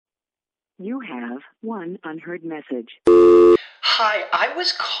You have one unheard message. Hi, I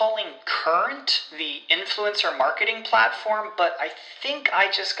was calling Current, the influencer marketing platform, but I think I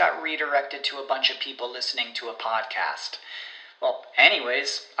just got redirected to a bunch of people listening to a podcast. Well,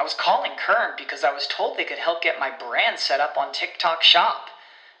 anyways, I was calling Current because I was told they could help get my brand set up on TikTok Shop,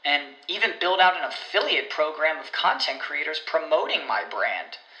 and even build out an affiliate program of content creators promoting my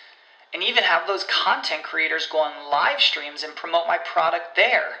brand, and even have those content creators go on live streams and promote my product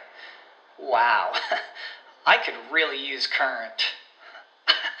there. Wow, I could really use Current.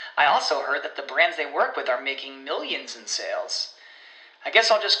 I also heard that the brands they work with are making millions in sales. I guess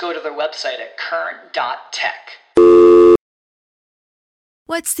I'll just go to their website at current.tech.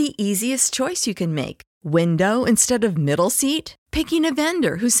 What's the easiest choice you can make? Window instead of middle seat? Picking a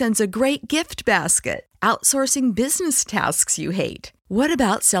vendor who sends a great gift basket? Outsourcing business tasks you hate? What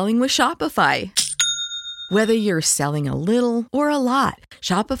about selling with Shopify? Whether you're selling a little or a lot,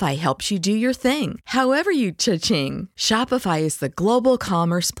 Shopify helps you do your thing, however you cha-ching. Shopify is the global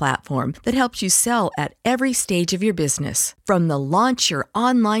commerce platform that helps you sell at every stage of your business. From the launch your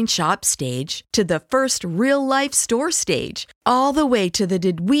online shop stage to the first real-life store stage, all the way to the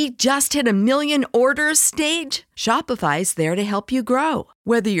did we just hit 1 million orders stage. Shopify's there to help you grow.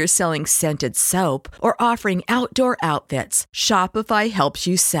 Whether you're selling scented soap or offering outdoor outfits, Shopify helps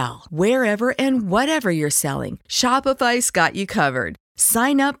you sell. Wherever and whatever you're selling, Shopify's got you covered.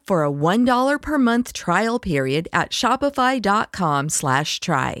 Sign up for a $1 per month trial period at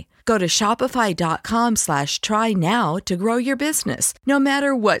shopify.com/try. Go to shopify.com/try now to grow your business, no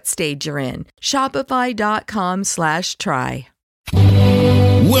matter what stage you're in. Shopify.com/try.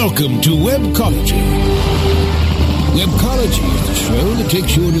 Welcome to Webcology. Webcology is the show that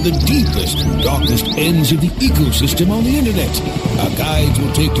takes you into the deepest and darkest ends of the ecosystem on the internet. Our guides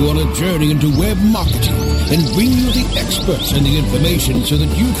will take you on a journey into web marketing and bring you the experts and the information so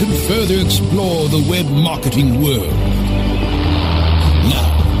that you can further explore the web marketing world.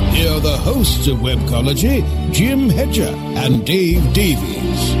 Now, here are the hosts of Webcology, Jim Hedger and Dave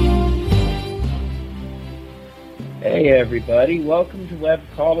Davies. Hey everybody, welcome to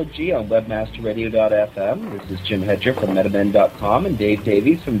Webcology on webmasterradio.fm. This is Jim Hedger from MetaMen.com and Dave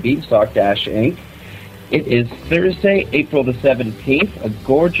Davies from Beanstalk-Inc. It is Thursday, April the 17th, a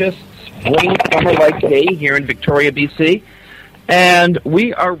gorgeous spring summer-like day here in Victoria, BC. And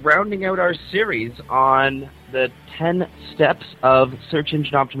we are rounding out our series on the 10 steps of search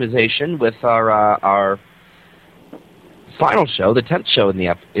engine optimization with our final show, the 10th show in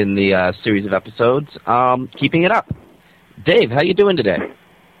the series of episodes, Keeping It Up. Dave, how you doing today?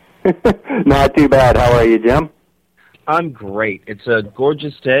 Not too bad. How are you, Jim? I'm great. It's a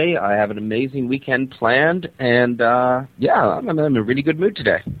gorgeous day. I have an amazing weekend planned, and I'm in a really good mood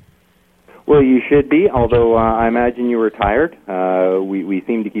today. Well, you should be, although I imagine you were tired. We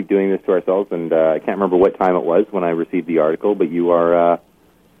seem to keep doing this to ourselves, and I can't remember what time it was when I received the article, but you are...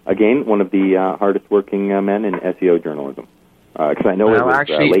 again, one of the hardest-working men in SEO journalism. Because I know it was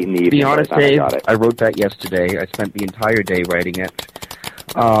late in the evening. To be honest, Dave, I wrote that yesterday. I spent the entire day writing it.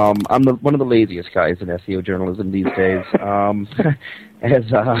 I'm one of the laziest guys in SEO journalism these days, as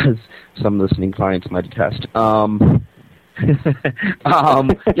some listening clients might attest. I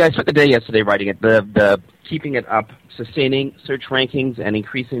spent the day yesterday writing it. The keeping it up, sustaining search rankings, and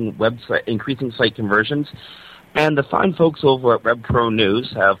increasing site conversions. And the fine folks over at WebPro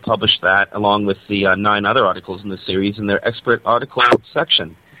News have published that, along with the 9 other articles in the series, in their expert article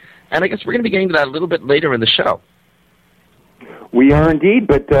section. And I guess we're going to be getting to that a little bit later in the show. We are indeed,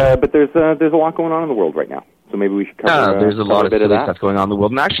 but there's a lot going on in the world right now. So maybe we should cover there's a lot of bit of that stuff going on in the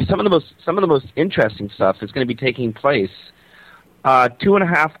world. And actually, some of the most interesting stuff is going to be taking place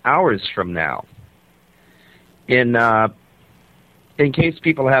 2.5 hours from now. In case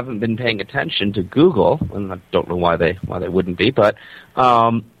people haven't been paying attention to Google, and I don't know why they wouldn't be, but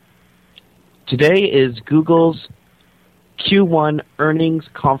today is Google's Q1 earnings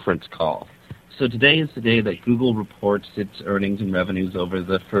conference call. So today is the day that Google reports its earnings and revenues over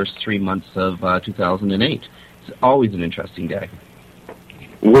the first 3 months of 2008. It's always an interesting day.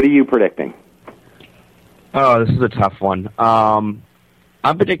 What are you predicting? Oh, this is a tough one.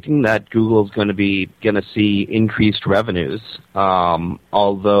 I'm predicting that Google's going to see increased revenues.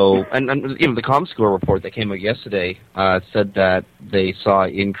 Although, and the Comscore report that came out yesterday said that they saw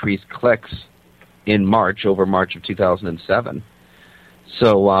increased clicks in March over March of 2007.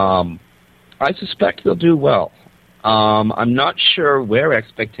 So I suspect they'll do well. I'm not sure where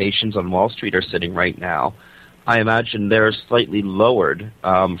expectations on Wall Street are sitting right now. I imagine they're slightly lowered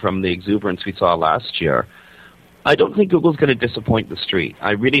from the exuberance we saw last year. I don't think Google's going to disappoint the street.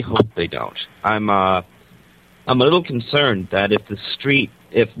 I really hope they don't. I'm I'm a little concerned that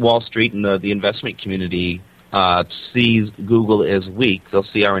if Wall Street and the investment community sees Google as weak, they'll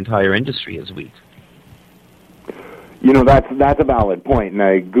see our entire industry as weak. You know, that's a valid point.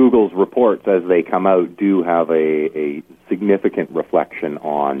 Now, Google's reports, as they come out, do have a significant reflection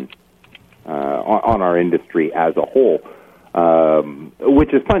on our industry as a whole,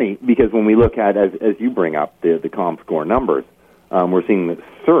 which is funny because when we look at, as you bring up, the ComScore numbers, we're seeing that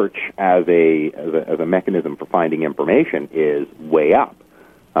search as a mechanism for finding information is way up.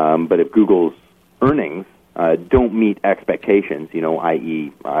 But if Google's earnings don't meet expectations,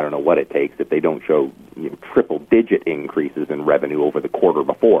 i.e., I don't know what it takes, if they don't show triple-digit increases in revenue over the quarter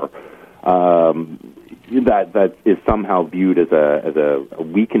before, that is somehow viewed as a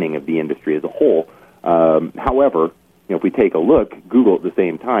weakening of the industry as a whole. However, if we take a look, Google at the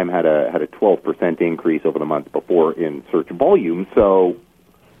same time had a 12% increase over the month before in search volume. So,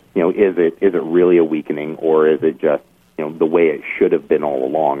 is it really a weakening, or is it just the way it should have been all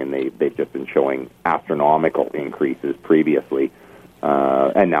along, and they've just been showing astronomical increases previously,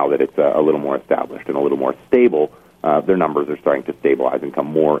 and now that it's a little more established and a little more stable, their numbers are starting to stabilize and come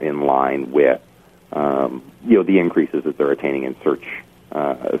more in line with the increases that they're attaining in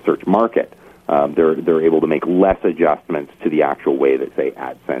search market. They're able to make less adjustments to the actual way that, say,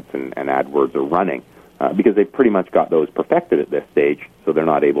 AdSense and AdWords are running, because they've pretty much got those perfected at this stage, so they're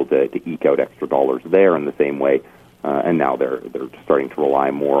not able to eke out extra dollars there in the same way. And now they're starting to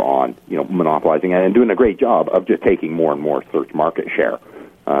rely more on monopolizing and doing a great job of just taking more and more search market share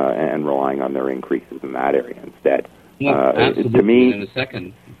and relying on their increases in that area instead. Absolutely. To me, in a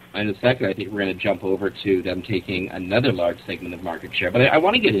second, I think we're going to jump over to them taking another large segment of market share. But I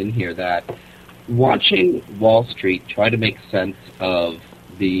want to get in here that watching Wall Street try to make sense of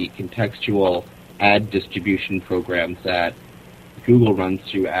the contextual ad distribution programs that Google runs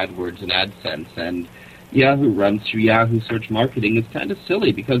through AdWords and AdSense, and Yahoo runs through Yahoo Search Marketing, is kind of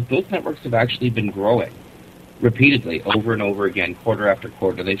silly because both networks have actually been growing repeatedly over and over again, quarter after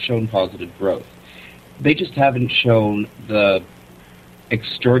quarter. They've shown positive growth. They just haven't shown the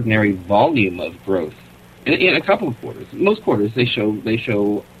extraordinary volume of growth in a couple of quarters. Most quarters they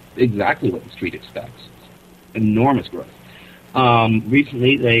show exactly what the street expects. Enormous growth.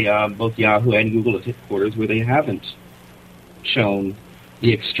 Recently, they both Yahoo and Google have hit quarters where they haven't shown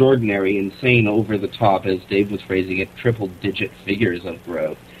the extraordinary, insane, over-the-top, as Dave was phrasing it, triple-digit figures of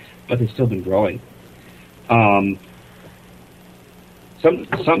growth, but they've still been growing.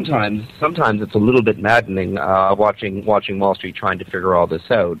 Sometimes it's a little bit maddening watching Wall Street trying to figure all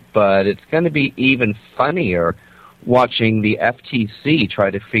this out, but it's going to be even funnier watching the FTC try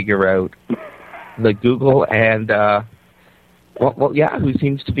to figure out the Google and Yahoo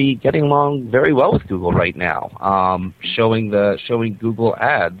seems to be getting along very well with Google right now, showing Google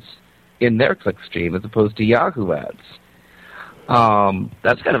ads in their clickstream as opposed to Yahoo ads.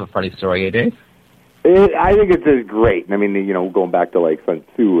 That's kind of a funny story, Dave? I think it's just great. I mean, going back to like Sun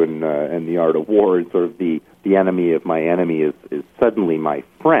Tzu and the Art of War, and sort of the enemy of my enemy is suddenly my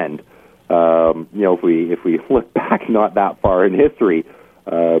friend. If we look back not that far in history,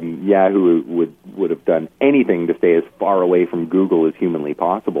 Yahoo would have done anything to stay as far away from Google as humanly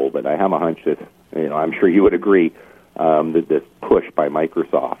possible. But I have a hunch that I'm sure you would agree that this push by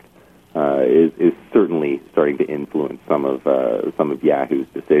Microsoft is certainly starting to influence some of Yahoo's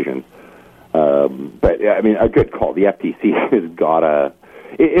decisions. But I mean, a good call. The FTC has got a.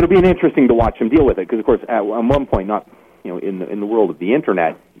 It'll be interesting to watch them deal with it because, of course, at one point, not in the world of the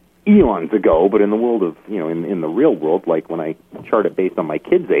internet, eons ago, but in the world of in the real world, like when I chart it based on my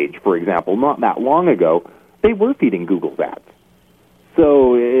kids' age, for example, not that long ago, they were feeding Google's ads.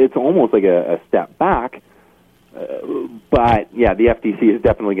 So it's almost like a step back. But yeah, the FTC is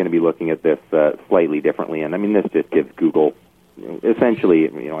definitely going to be looking at this slightly differently, and I mean, this just gives Google. Essentially,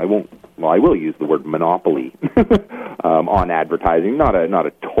 I will use the word monopoly on advertising. Not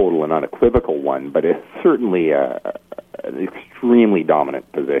a total and unequivocal one, but it's certainly an extremely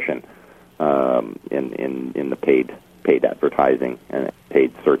dominant position in the paid advertising and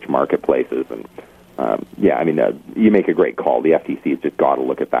paid search marketplaces. And you make a great call. The FTC has just got to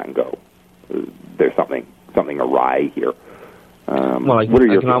look at that and go, there's something awry here. I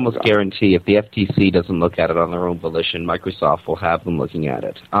can almost guarantee if the FTC doesn't look at it on their own volition, Microsoft will have them looking at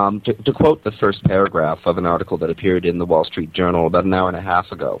it. To quote the first paragraph of an article that appeared in the Wall Street Journal about an hour and a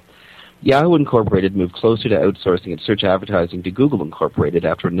half ago, Yahoo Incorporated moved closer to outsourcing its search advertising to Google Incorporated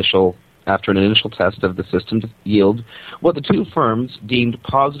after an initial test of the system to yield what the two firms deemed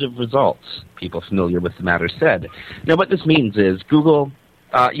positive results, people familiar with the matter said. Now, what this means is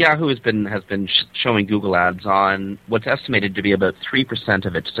Yahoo has been showing Google ads on what's estimated to be about 3%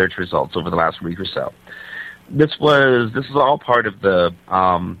 of its search results over the last week or so. This is all part of the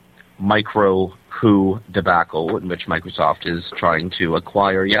micro coup debacle in which Microsoft is trying to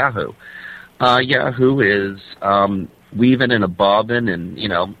acquire Yahoo. Yahoo is weaving and a bobbing and,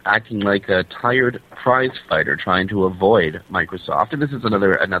 acting like a tired prize fighter trying to avoid Microsoft. And this is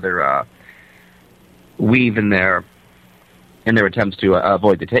another weave in their attempts to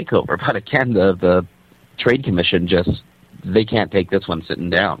avoid the takeover. But again, the Trade Commission they can't take this one sitting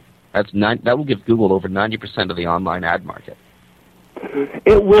down. That will give Google over 90% of the online ad market.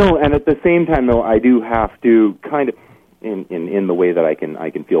 It will, and at the same time, though, I do have to kind of, in the way that I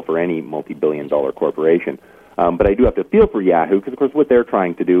can feel for any multi-billion-dollar corporation, but I do have to feel for Yahoo because, of course, what they're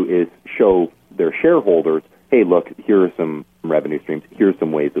trying to do is show their shareholders, hey, look, here are some revenue streams. Here's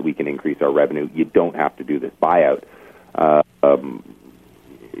some ways that we can increase our revenue. You don't have to do this buyout.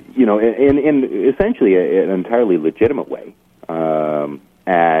 In essentially an entirely legitimate way.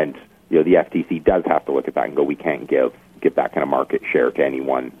 And the FTC does have to look at that and go, we can't give that kind of market share to any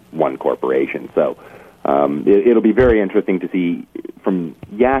one corporation. So it'll be very interesting to see from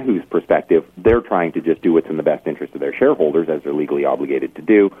Yahoo's perspective. They're trying to just do what's in the best interest of their shareholders, as they're legally obligated to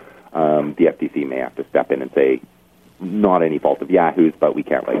do. The FTC may have to step in and say, not any fault of Yahoo's, but we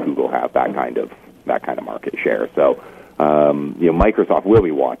can't let Google have that kind of market share. So Microsoft will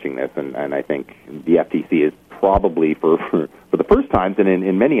be watching this, and I think the FTC is probably for the first times, and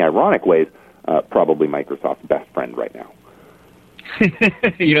in many ironic ways, probably Microsoft's best friend right now.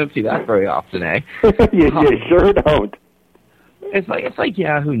 You don't see that very often, eh? you sure don't. It's like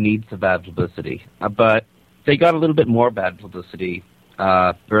Yahoo needs the bad publicity, but they got a little bit more bad publicity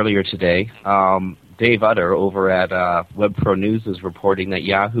earlier today. Dave Utter over at WebPro News is reporting that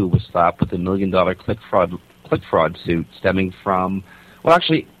Yahoo was slapped with $1 million click fraud suit stemming from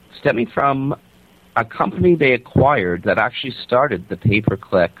a company they acquired that actually started the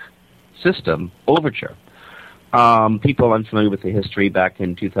pay-per-click system, Overture. People unfamiliar with the history, back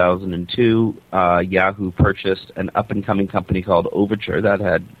in 2002, Yahoo purchased an up-and-coming company called Overture that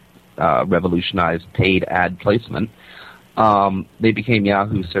had revolutionized paid ad placement. They became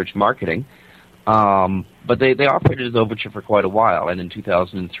Yahoo Search Marketing, but they operated as Overture for quite a while, and in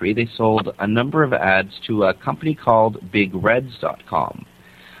 2003 they sold a number of ads to a company called BigReds.com.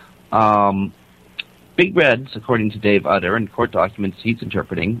 Big Reds, according to Dave Utter and court documents he's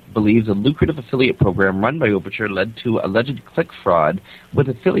interpreting, believes a lucrative affiliate program run by Overture led to alleged click fraud, with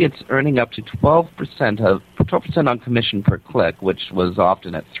affiliates earning up to 12% on commission per click, which was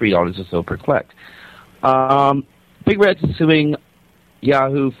often at $3 or so per click. Big Reds is suing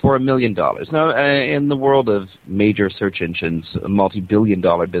Yahoo for $1 million. Now, in the world of major search engines,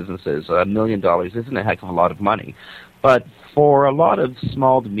 multi-billion-dollar businesses, $1 million isn't a heck of a lot of money. But for a lot of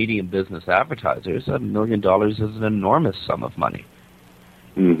small to medium business advertisers, $1 million is an enormous sum of money.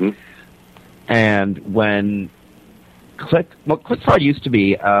 Mm-hmm. And when click fraud used to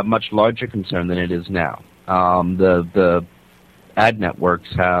be a much larger concern than it is now. The ad networks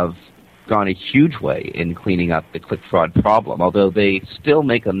have gone a huge way in cleaning up the click fraud problem, although they still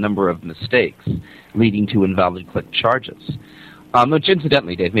make a number of mistakes leading to invalid click charges. Which,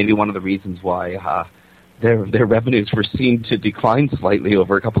 incidentally, Dave, maybe one of the reasons why their revenues were seen to decline slightly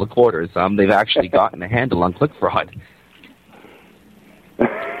over a couple of quarters. They've actually gotten a handle on click fraud.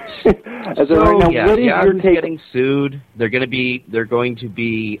 Yahoo's getting sued. They're going to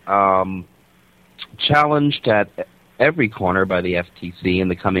be challenged at every corner by the FTC in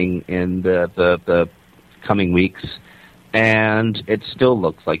the coming weeks, and it still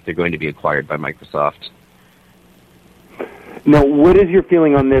looks like they're going to be acquired by Microsoft. Now, what is your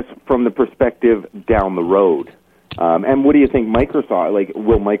feeling on this from the perspective down the road? And what do you think Microsoft,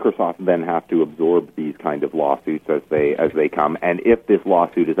 will Microsoft then have to absorb these kind of lawsuits as they come? And if this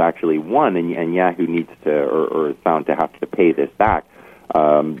lawsuit is actually won and Yahoo needs to, or is found to have to pay this back,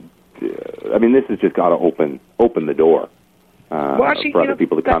 this has just got to open the door for other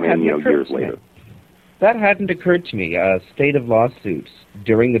people to come in, years later. That hadn't occurred to me. State of lawsuits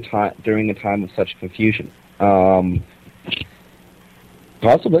during a time of such confusion.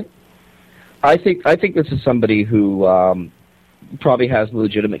 Possibly. I think this is somebody who probably has a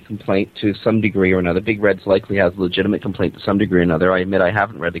legitimate complaint to some degree or another. Big Red's likely has a legitimate complaint to some degree or another. I admit I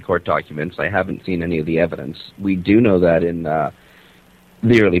haven't read the court documents. I haven't seen any of the evidence. We do know that in the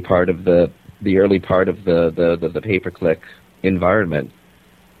early part of the pay-per-click environment,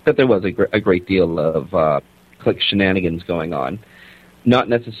 that there was a great deal of click shenanigans going on, not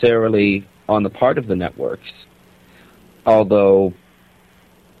necessarily on the part of the networks, although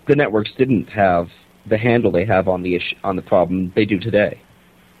the networks didn't have the handle they have on the problem they do today.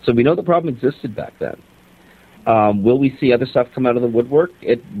 So we know the problem existed back then. Will we see other stuff come out of the woodwork?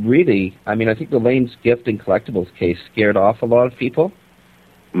 It really, I think the Lane's Gift and Collectibles case scared off a lot of people.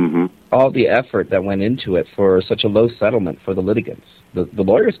 Mm-hmm. All the effort that went into it for such a low settlement for the litigants. The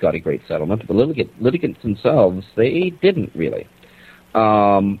lawyers got a great settlement, but the litigants themselves, they didn't really.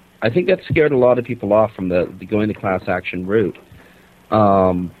 I think that scared a lot of people off from the going the class action route.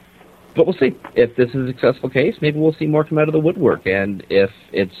 But we'll see. If this is a successful case, maybe we'll see more come out of the woodwork. And if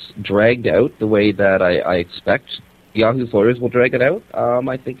it's dragged out the way that I expect Yahoo's lawyers will drag it out,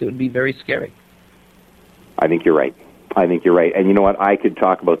 I think it would be very scary. I think you're right. And you know what? I could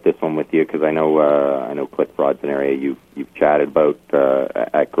talk about this one with you because I know click fraud's an area you've chatted about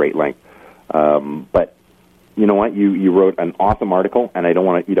at great length. But you know what? You wrote an awesome article, and I don't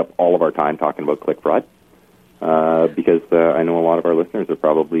want to eat up all of our time talking about click fraud. Because I know a lot of our listeners are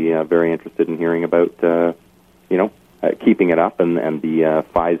probably very interested in hearing about, keeping it up and the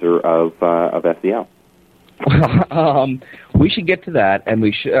Pfizer of SEL. We should get to that, and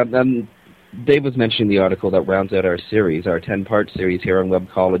we should. Dave was mentioning the article that rounds out our series, our 10-part series here on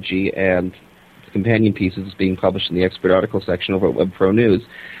Webcology, and the companion pieces being published in the expert article section over at WebPro News.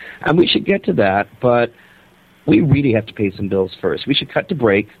 And we should get to that, but we really have to pay some bills first. We should cut to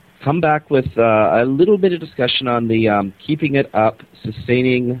break. Come back with a little bit of discussion on the keeping it up,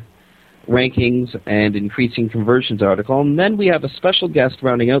 sustaining rankings, and increasing conversions article. And then we have a special guest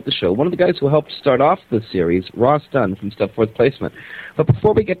rounding out the show, one of the guys who helped start off this series, Ross Dunn from Step Forth Placement. But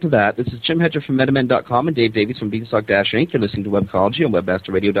before we get to that, this is Jim Hedger from MetaMen.com and Dave Davies from Beanstalk Inc. You're listening to Webcology on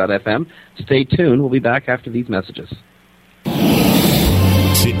WebmasterRadio.fm. Stay tuned. We'll be back after these messages.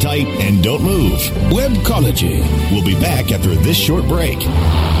 Sit tight and don't move. Webcology. We'll be back after this short break.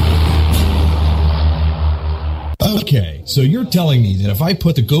 Okay, so you're telling me that if I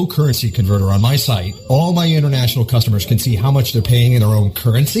put the Go Currency converter on my site, all my international customers can see how much they're paying in their own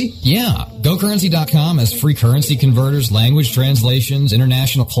currency? Yeah. GoCurrency.com has free currency converters, language translations,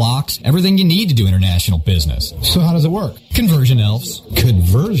 international clocks, everything you need to do international business. So how does it work? Conversion elves.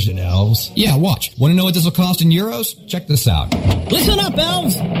 Conversion elves? Yeah, watch. Want to know what this will cost in euros? Check this out. Listen up,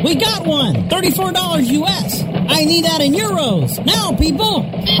 elves. We got one. $34 US. I need that in euros. Now, people.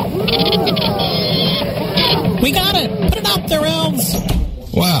 We got it. Put it up there, elves.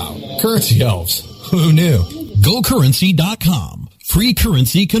 Wow. Currency elves. Who knew? GoCurrency.com. Free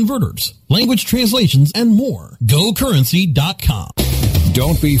currency converters, language translations, and more. GoCurrency.com.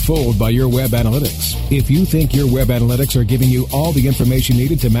 Don't be fooled by your web analytics. If you think your web analytics are giving you all the information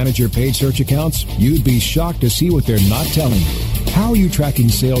needed to manage your paid search accounts, you'd be shocked to see what they're not telling you. How are you tracking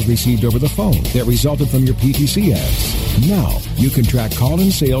sales received over the phone that resulted from your PPC ads? Now, you can track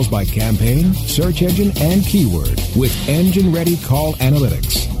call-in sales by campaign, search engine, and keyword with Engine-Ready Call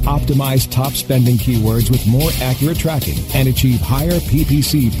Analytics. Optimize top spending keywords with more accurate tracking and achieve higher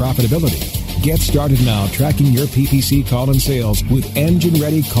PPC profitability. Get started now tracking your PPC call-in sales with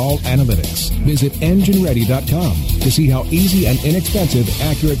Engine-Ready Call Analytics. Visit EngineReady.com to see how easy and inexpensive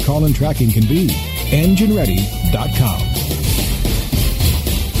accurate call-in tracking can be. EngineReady.com.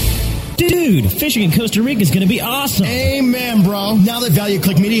 Dude, fishing in Costa Rica is going to be awesome. Amen, bro. Now that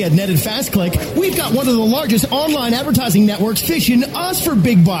ValueClick Media had netted FastClick, we've got one of the largest online advertising networks fishing us for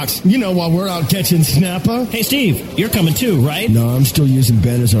big bucks. You know, while we're out catching snapper. Hey, Steve, you're coming too, right? No, I'm still using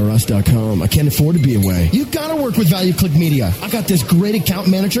Banners.us.com. I can't afford to be away. You got to work with ValueClick Media. I got this great account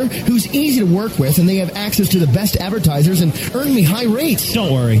manager who's easy to work with, and they have access to the best advertisers and earn me high rates.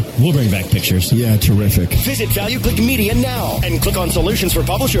 Don't worry. We'll bring back pictures. Yeah, terrific. Visit ValueClick Media now and click on Solutions for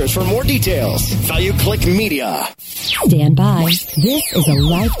Publishers for more details. ValueClick Media. Stand by. This is a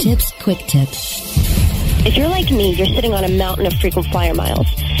Life Tips Quick Tip. If you're like me, you're sitting on a mountain of frequent flyer miles.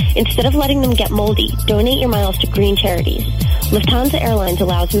 Instead of letting them get moldy, donate your miles to green charities. Lufthansa Airlines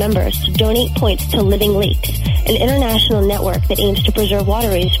allows members to donate points to Living Lakes, an international network that aims to preserve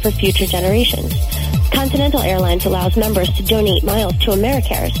waterways for future generations. Continental Airlines allows members to donate miles to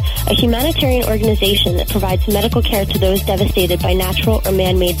AmeriCares, a humanitarian organization that provides medical care to those devastated by natural or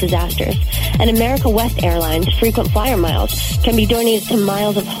man-made disasters. And America West Airlines frequent flyer miles can be donated to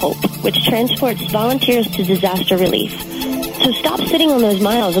Miles of Hope, which transports volunteers to disaster relief. So stop sitting on those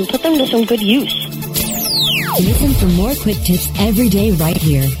miles and put them to some good use. Listen for more quick tips every day right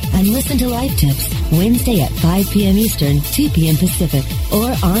here. And listen to Life Tips Wednesday at 5 p.m. Eastern, 2 p.m. Pacific,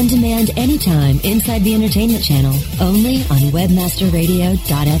 or on demand anytime inside the Entertainment Channel, only on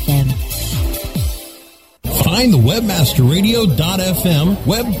WebmasterRadio.fm. Find the WebmasterRadio.fm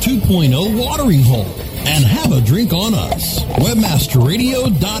Web 2.0 watering hole and have a drink on us.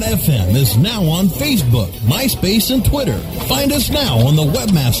 WebmasterRadio.fm is now on Facebook, MySpace, and Twitter. Find us now on the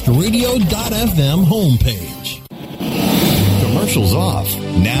WebmasterRadio.fm homepage. commercials off.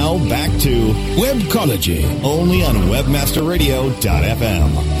 Now back to Webcology, only on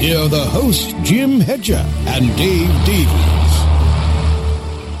WebmasterRadio.fm. Here are the hosts, Jim Hedger and Dave Davies.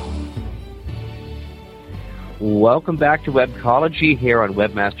 Welcome back to Webcology here on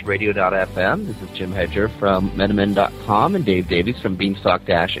WebmasterRadio.fm. This is Jim Hedger from Metamen.com and Dave Davies from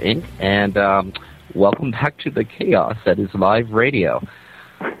Beanstalk-Inc. And welcome back to the chaos that is live radio.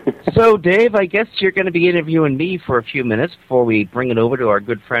 So, Dave, I guess you're going to be interviewing me for a few minutes before we bring it over to our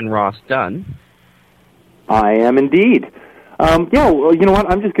good friend Ross Dunn. I am indeed. Well, you know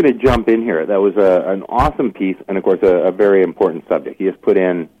what? I'm just going to jump in here. That was an awesome piece, and of course, a very important subject. He has put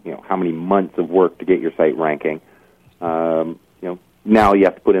in, how many months of work to get your site ranking. Now you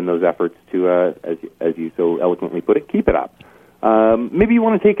have to put in those efforts to, as you so eloquently put it, keep it up. Maybe you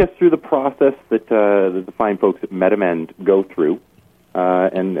want to take us through the process that the fine folks at MetaMend go through,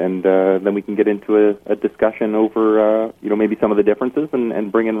 and then we can get into a discussion over, maybe some of the differences,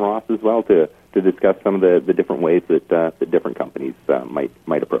 and bring in Ross as well to discuss some of the different ways that different companies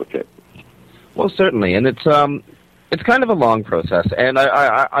might approach it. Well, certainly, and it's kind of a long process, and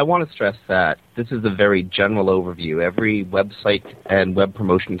I want to stress that this is a very general overview. Every website and web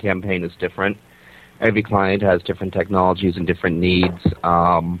promotion campaign is different. Every client has different technologies and different needs,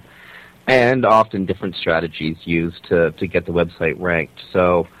 and often different strategies used to get the website ranked.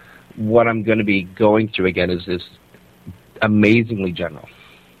 So what I'm going to be going through, again, is amazingly general.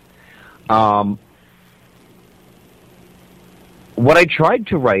 What I tried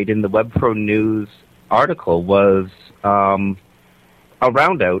to write in the WebPro News article was a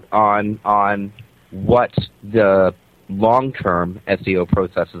roundout on what the long-term SEO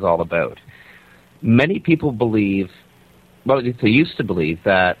process is all about. Many people believe, well, at least they used to believe,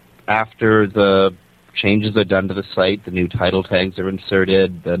 that after the changes are done to the site, the new title tags are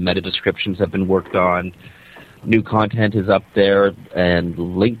inserted, the meta descriptions have been worked on, new content is up there, and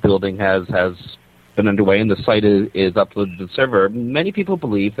link building has been underway, and the site is uploaded to the server. Many people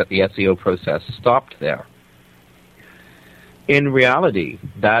believe that the SEO process stopped there. In reality,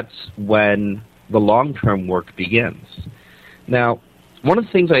 that's when the long-term work begins. Now, one of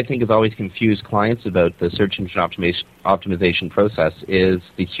the things I think has always confused clients about the search engine optimization process is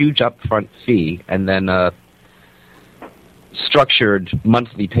the huge upfront fee and then structured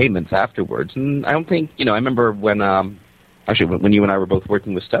monthly payments afterwards. And I don't think, I remember when you and I were both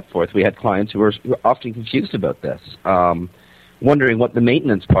working with Stepforth, we had clients who were often confused about this, wondering what the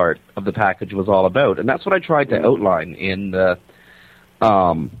maintenance part of the package was all about. And that's what I tried to outline in the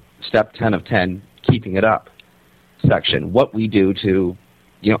Step 10 of 10, Keeping It Up section, what we do to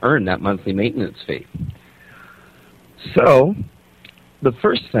earn that monthly maintenance fee. So the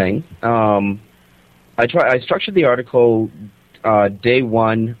first thing, I structured the article day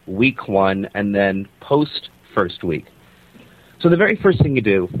one, week one, and then post first week. So the very first thing you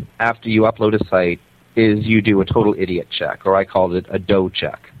do after you upload a site is you do a total idiot check, or I called it a DOE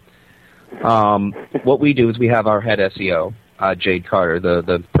check. What we do is we have our head SEO, Jade Carter,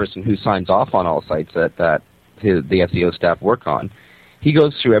 the person who signs off on all sites that the SEO staff work on. He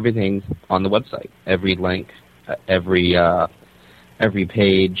goes through everything on the website, every link, every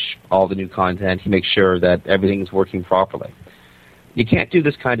page, all the new content. He makes sure that everything is working properly. You can't do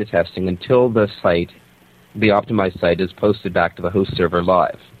this kind of testing until the optimized site is posted back to the host server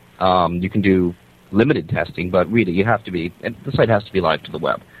live. You can do limited testing, but really the site has to be live to the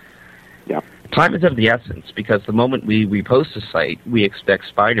web. Yeah. Time is of the essence, because the moment we repost a site, we expect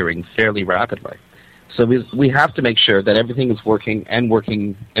spidering fairly rapidly. So we have to make sure that everything is working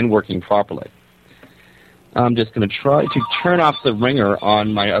properly. I'm just going to try to turn off the ringer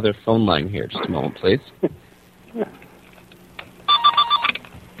on my other phone line here. Just a moment, please.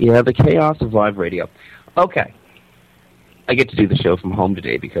 Yeah, the chaos of live radio. Okay. I get to do the show from home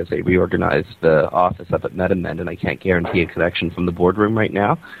today because they reorganized the office up at MetaMend, and I can't guarantee a connection from the boardroom right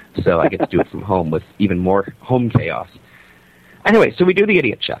now, so I get to do it from home with even more home chaos. Anyway, so we do the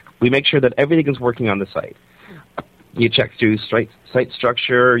idiot check. We make sure that everything is working on the site. You check through site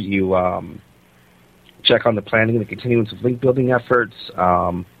structure. You check on the planning and the continuance of link building efforts,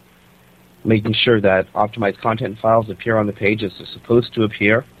 making sure that optimized content files appear on the page as they're supposed to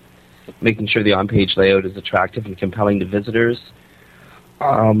appear, making sure the on-page layout is attractive and compelling to visitors,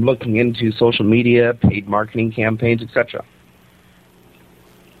 looking into social media, paid marketing campaigns, etc.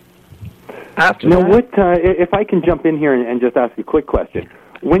 If I can jump in here and just ask a quick question.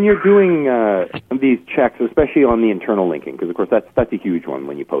 When you're doing these checks, especially on the internal linking, because of course that's a huge one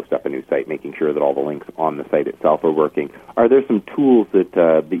when you post up a new site, making sure that all the links on the site itself are working. Are there some tools that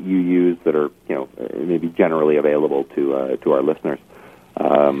you use that are maybe generally available to our listeners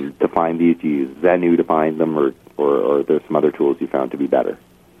to find these? Do you use Zenu to find them, or or there's some other tools you found to be better?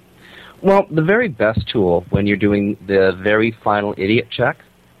 Well, the very best tool when you're doing the very final idiot check,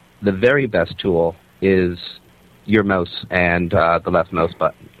 the very best tool is your mouse and the left mouse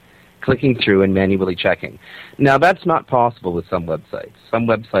button, clicking through and manually checking. Now, that's not possible with some websites. Some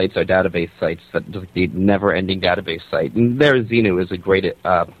websites are database sites that just need never-ending database site, and there Xenu is a great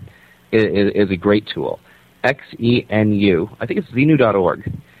is a great tool. XENU, I think it's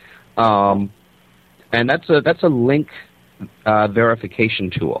Xenu.org, and that's a link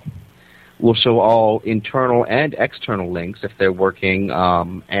verification tool. We'll show all internal and external links if they're working,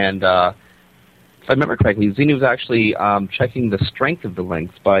 and if I remember correctly, Xenu is actually checking the strength of the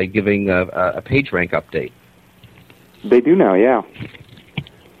links by giving a PageRank update. They do now, yeah.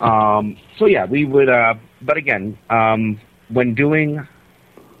 So yeah, we would, but again,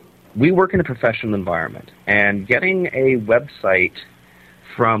 we work in a professional environment, and getting a website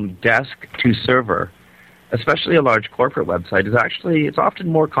from desk to server, especially a large corporate website, it's often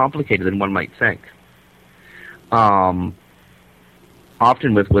more complicated than one might think. Often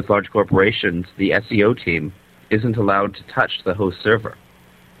with large corporations, the SEO team isn't allowed to touch the host server.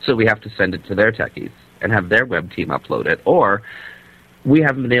 So we have to send it to their techies and have their web team upload it. Or we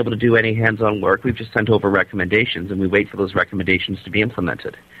haven't been able to do any hands-on work. We've just sent over recommendations, and we wait for those recommendations to be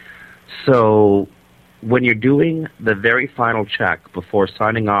implemented. So when you're doing the very final check before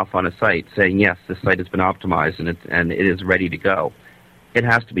signing off on a site, saying, yes, this site has been optimized and it is ready to go, it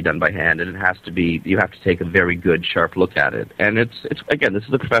has to be done by hand, and you have to take a very good, sharp look at it. And it's again, this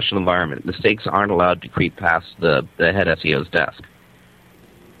is a professional environment. Mistakes aren't allowed to creep past the head SEO's desk.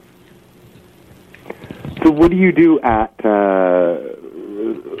 So what do you do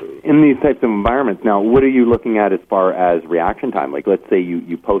in these types of environments? Now, what are you looking at as far as reaction time? Like, let's say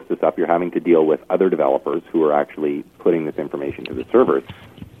you post this up, you're having to deal with other developers who are actually putting this information to the servers.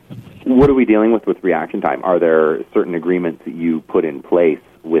 What are we dealing with reaction time? Are there certain agreements that you put in place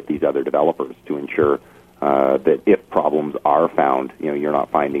with these other developers to ensure that if problems are found, you're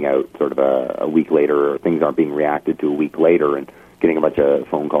not finding out sort of a week later, or things aren't being reacted to a week later and getting a bunch of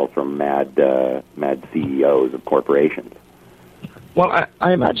phone calls from mad CEOs of corporations? Well,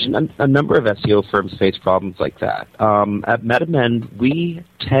 I imagine a number of SEO firms face problems like that. At MetaMend, we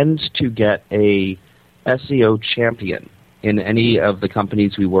tend to get a SEO champion in any of the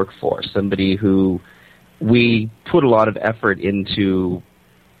companies we work for, somebody who we put a lot of effort into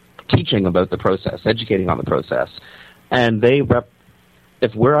teaching about the process, educating on the process, and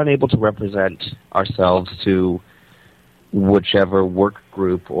if we're unable to represent ourselves to whichever work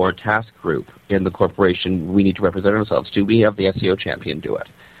group or task group in the corporation we need to represent ourselves to, we have the SEO champion do it.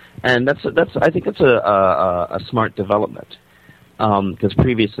 And I think it's a smart development. Because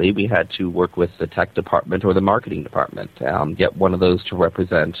previously we had to work with the tech department or the marketing department, get one of those to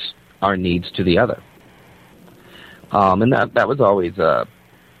represent our needs to the other. And that was always a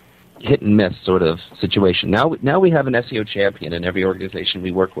hit and miss sort of situation. Now we have an SEO champion in every organization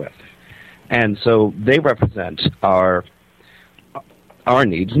we work with. And so they represent our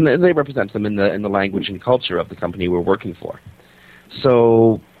needs, and they represent them in the language and culture of the company we're working for.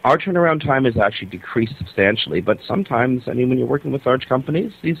 So our turnaround time is actually decreased substantially, but sometimes, when you're working with large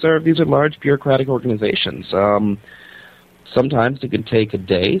companies, these are large bureaucratic organizations. Sometimes it can take a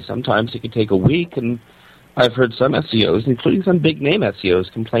day, sometimes it can take a week, and I've heard some SEOs, including some big-name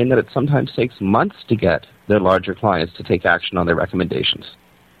SEOs, complain that it sometimes takes months to get their larger clients to take action on their recommendations.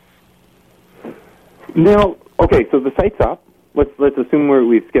 Now, okay, so the site's up. Let's assume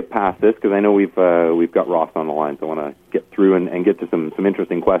we've skipped past this, because I know we've got Ross on the line, so I want to get through and get to some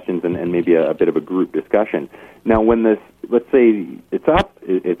interesting questions and maybe a bit of a group discussion. Now, when this, let's say it's up,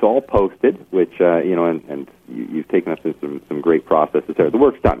 it's all posted, which and you've taken us through some great processes there. The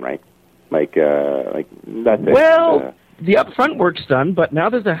work's done, right? Like that's it. Well, the upfront work's done, but now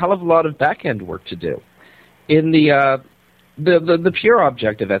there's a hell of a lot of back end work to do. In the pure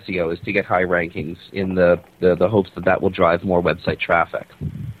object of SEO is to get high rankings in the hopes that will drive more website traffic.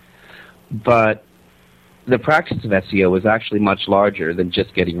 But the practice of SEO is actually much larger than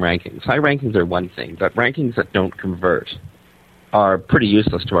just getting rankings. High rankings are one thing, but rankings that don't convert are pretty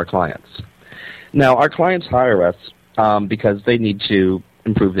useless to our clients. Now, our clients hire us because they need to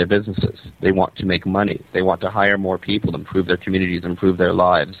improve their businesses. They want to make money. They want to hire more people, improve their communities, improve their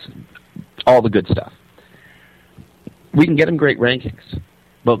lives, all the good stuff. We can get them great rankings,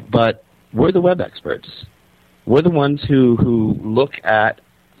 but we're the web experts. We're the ones who look at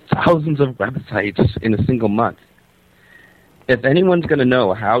thousands of websites in a single month. If anyone's going to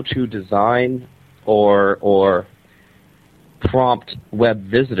know how to design or prompt web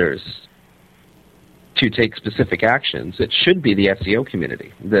visitors to take specific actions, it should be the SEO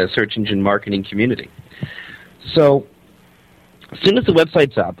community, the search engine marketing community. So as soon as the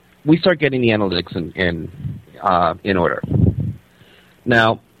website's up, we start getting the analytics in order.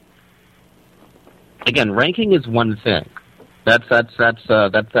 Now, again, ranking is one thing. That's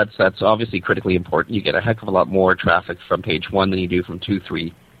obviously critically important. You get a heck of a lot more traffic from page 1 than you do from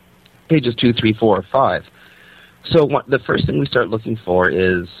pages 2, 3, 4, or 5. So the first thing we start looking for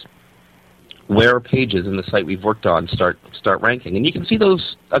is where pages in the site we've worked on start ranking, and you can see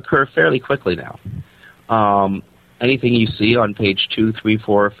those occur fairly quickly now. Anything you see on page 2, 3,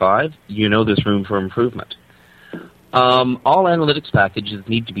 4, or 5, you know there's room for improvement. All analytics packages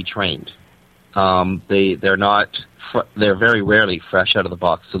need to be trained. They're very rarely fresh out of the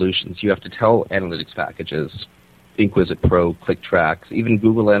box solutions. You have to tell analytics packages, Inquisite Pro, ClickTracks, even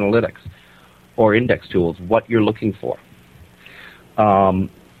Google Analytics or index tools, what you're looking for.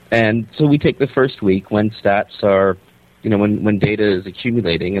 And so we take the first week when stats are, when data is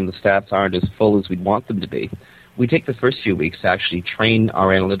accumulating and the stats aren't as full as we'd want them to be. We take the first few weeks to actually train our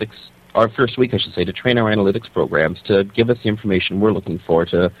analytics, our first week, I should say, to train our analytics programs to give us the information we're looking for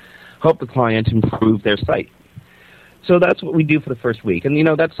to help the client improve their site. So that's what we do for the first week. And,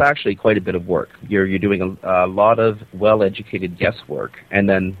 that's actually quite a bit of work. You're doing a lot of well-educated guesswork. And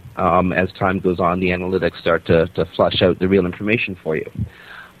then as time goes on, the analytics start to flush out the real information for you.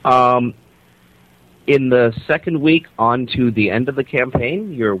 In the second week on to the end of the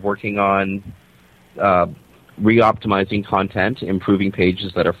campaign, you're working on re-optimizing content, improving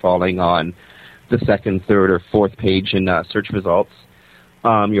pages that are falling on the second, third, or fourth page in search results.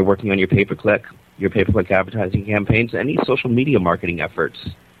 You're working on your pay-per-click advertising campaigns, any social media marketing efforts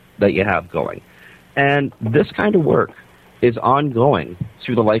that you have going. And this kind of work is ongoing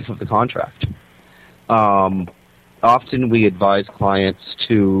through the life of the contract. Often we advise clients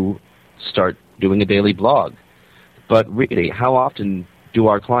to start doing a daily blog. But really, how often do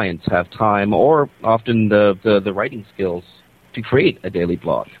our clients have time or often the writing skills to create a daily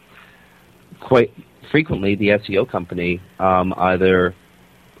blog? Quite frequently, the SEO company either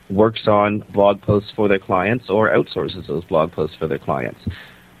works on blog posts for their clients or outsources those blog posts for their clients.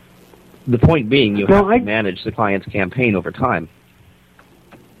 The point being, you have to manage the client's campaign over time.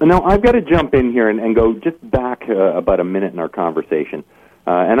 Now, I've got to jump in here and go just back about a minute in our conversation.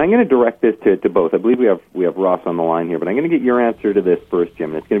 And I'm going to direct this to both. I believe we have Ross on the line here, but I'm going to get your answer to this first, Jim.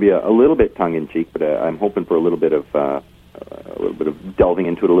 And it's going to be a little bit tongue-in-cheek, but I'm hoping for a little bit of delving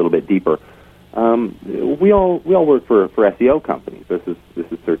into it a little bit deeper. We all work for SEO companies. This is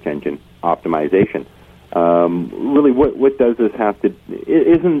search engine optimization. Really, what does this have to?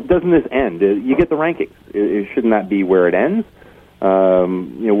 Doesn't this end? You get the rankings. Shouldn't that be where it ends?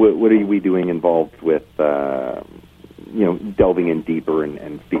 What are we doing involved with? Delving in deeper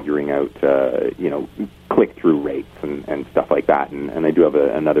and figuring out, click-through rates and stuff like that. And I do have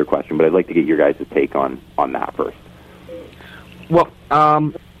another question, but I'd like to get your guys' take on that first. Well,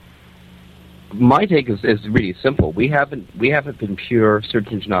 my take is really simple. We haven't been pure search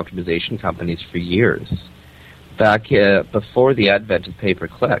engine optimization companies for years. Back before the advent of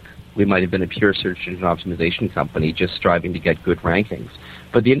pay-per-click, we might have been a pure search engine optimization company just striving to get good rankings.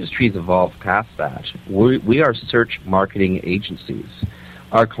 But the industry's evolved past that. We are search marketing agencies.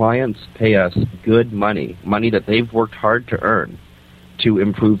 Our clients pay us good money that they've worked hard to earn to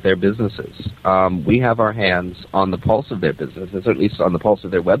improve their businesses. We have our hands on the pulse of their businesses, or at least on the pulse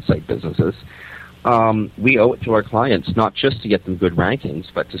of their website businesses. We owe it to our clients not just to get them good rankings,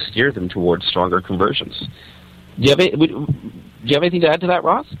 but to steer them towards stronger conversions. Do you have anything to add to that,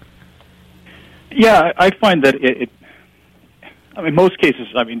 Ross? Yeah, I find that in most cases,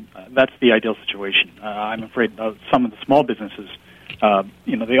 that's the ideal situation. I'm afraid some of the small businesses,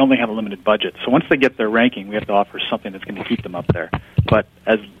 they only have a limited budget. So once they get their ranking, we have to offer something that's going to keep them up there. But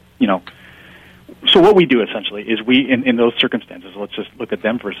so what we do essentially is in those circumstances, let's just look at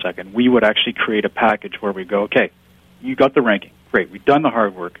them for a second, we would actually create a package where we go, okay, you got the ranking. Great, we've done the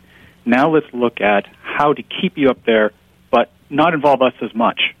hard work. Now let's look at how to keep you up there, but not involve us as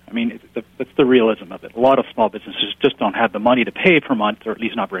much. That's the realism of it. A lot of small businesses just don't have the money to pay per month, or at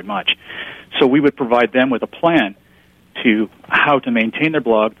least not very much. So we would provide them with a plan to how to maintain their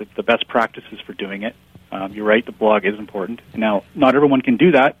blog, the best practices for doing it. You're right, the blog is important. Now, not everyone can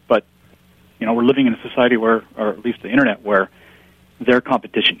do that, but we're living in a society where, or at least the internet, where their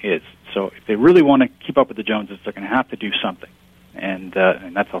competition is. So if they really want to keep up with the Joneses, they're going to have to do something. And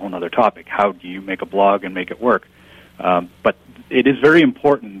that's a whole other topic. How do you make a blog and make it work? But it is very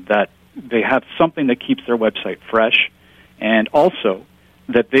important that they have something that keeps their website fresh, and also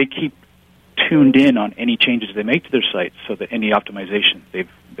that they keep tuned in on any changes they make to their site, so that any optimizations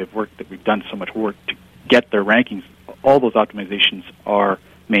we've done so much work to get their rankings, all those optimizations are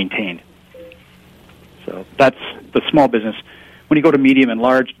maintained. So that's small business. When you go to medium and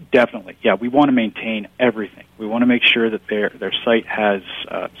large, definitely, yeah, we want to maintain everything. We want to make sure that their site has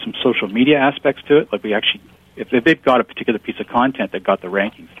some social media aspects to it. Like we actually, if they've got a particular piece of content that got the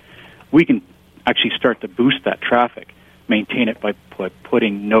rankings, we can actually start to boost that traffic, maintain it by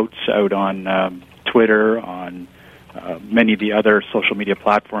putting notes out on Twitter, on many of the other social media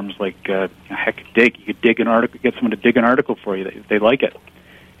platforms like Dig. You could dig an article, get someone to dig an article for you if they like it,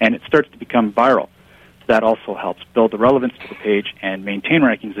 and it starts to become viral. That also helps build the relevance to the page and maintain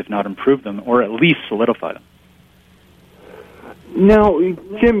rankings, if not improve them, or at least solidify them. Now,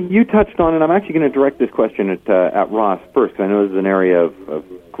 Jim, you touched on, and I'm actually going to direct this question at Ross first, because I know this is an area of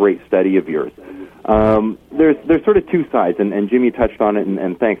great study of yours. There's sort of two sides, and Jim, you touched on it,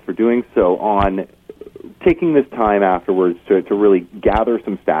 and thanks for doing so, on taking this time afterwards to really gather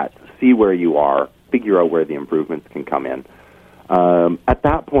some stats, see where you are, figure out where the improvements can come in. At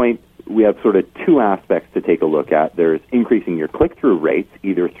that point, we have sort of two aspects to take a look at. There's increasing your click-through rates,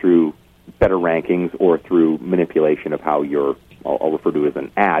 either through better rankings or through manipulation of how your, I'll refer to it as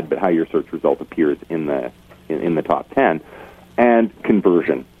an ad, but how your search result appears in the top 10, and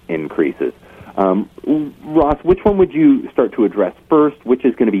conversion increases. Ross, which one would you start to address first? Which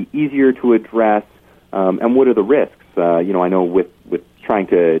is going to be easier to address? And what are the risks? I know with trying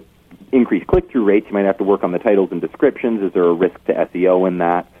to increase click-through rates, you might have to work on the titles and descriptions. Is there a risk to SEO in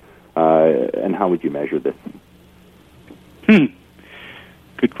that? And how would you measure this?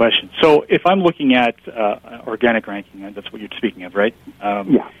 Good question. So if I'm looking at organic ranking, that's what you're speaking of, right?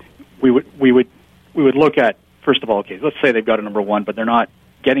 Yeah. We would look at, first of all, okay, let's say they've got a number one, but they're not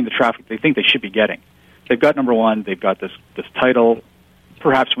getting the traffic they think they should be getting. They've got number one, they've got this title,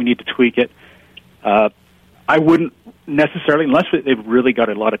 perhaps we need to tweak it. I wouldn't necessarily, unless they've really got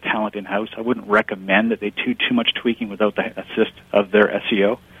a lot of talent in-house, I wouldn't recommend that they do too much tweaking without the assist of their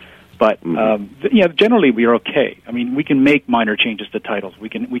SEO. But generally we are okay. I mean, we can make minor changes to titles. We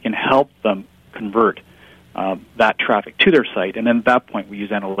can help them convert that traffic to their site, and then at that point we use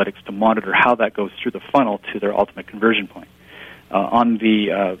analytics to monitor how that goes through the funnel to their ultimate conversion point. On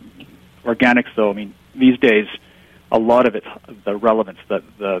the organics, though, I mean, these days a lot of it's the relevance,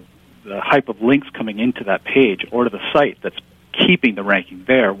 the hype of links coming into that page or to the site that's keeping the ranking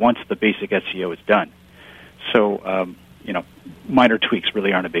there once the basic SEO is done. So, minor tweaks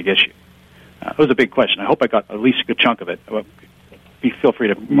really aren't a big issue. It was a big question. I hope I got at least a good chunk of it. Feel free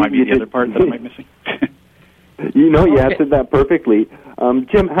to remind me of the other part that I might be missing. You answered that perfectly.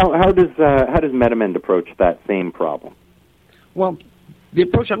 Jim, how does MetaMend approach that same problem? Well, the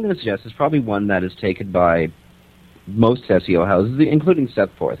approach I'm going to suggest is probably one that is taken by most SEO houses, including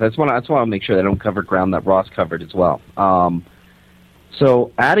Setforth. That's why I'll make sure they don't cover ground that Ross covered as well.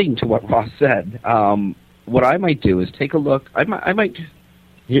 So adding to what Ross said, what I might do is take a look.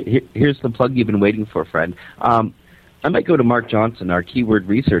 Here's the plug you've been waiting for, friend. I might go to Mark Johnson, our keyword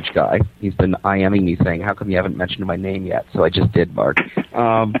research guy. He's been IMing me saying, how come you haven't mentioned my name yet? So I just did, Mark.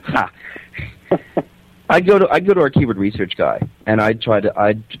 I'd go to our keyword research guy, and I'd try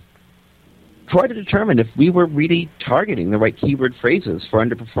to determine if we were really targeting the right keyword phrases for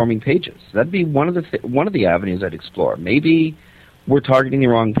underperforming pages. That'd be one of the avenues I'd explore. Maybe we're targeting the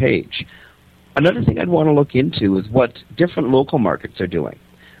wrong page. Another thing I'd want to look into is what different local markets are doing.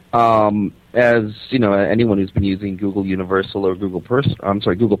 As you know, anyone who's been using Google Universal or Google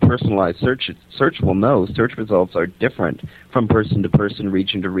Personalized Search will know, search results are different from person to person,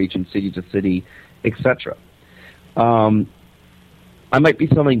 region to region, city to city, etc. I might be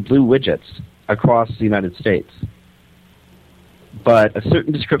selling blue widgets across the United States, but a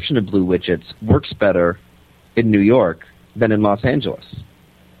certain description of blue widgets works better in New York than in Los Angeles.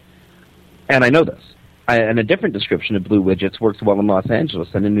 And I know this. And a different description of blue widgets works well in Los Angeles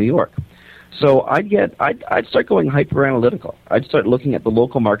than in New York. So I'd start going hyper-analytical. I'd start looking at the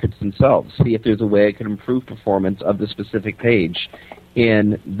local markets themselves, see if there's a way I could improve performance of the specific page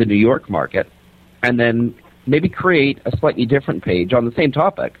in the New York market, and then maybe create a slightly different page on the same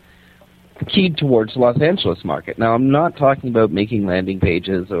topic, keyed towards the Los Angeles market. Now, I'm not talking about making landing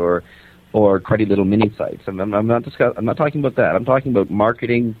pages or cruddy little mini sites. I'm not talking about that. I'm talking about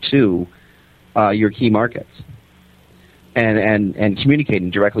marketing to your key markets and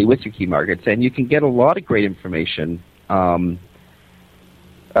communicating directly with your key markets. And you can get a lot of great information out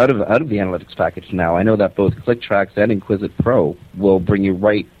of the analytics package now. I know that both ClickTracks and Inquisit Pro will bring you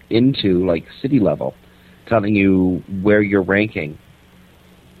right into like city level, telling you where you're ranking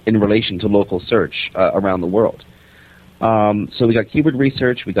in relation to local search around the world. So we got keyword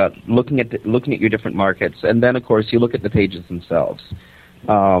research, we got looking at your different markets, and then of course you look at the pages themselves.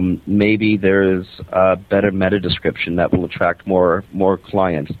 Maybe there's a better meta description that will attract more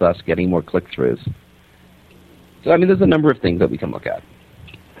clients, thus getting more click-throughs. So, I mean, there's a number of things that we can look at.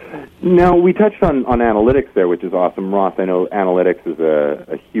 Now, we touched on analytics there, which is awesome. Ross, I know analytics is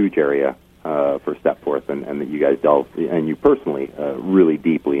a huge area for Stepforth, and that you guys delve, and you personally, really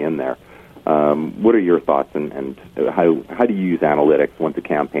deeply in there. What are your thoughts, and how do you use analytics once a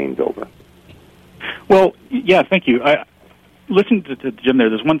campaign's over? Well, yeah, thank you. Listen to Jim there.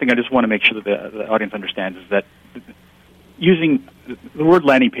 There's one thing I just want to make sure that the audience understands is that using the word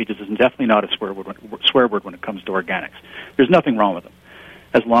landing pages is definitely not a swear word when it comes to organics. There's nothing wrong with them,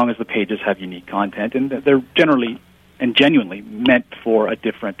 as long as the pages have unique content, and they're generally and genuinely meant for a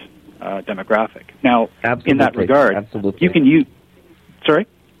different demographic. Now, in that regard, you can use... Sorry?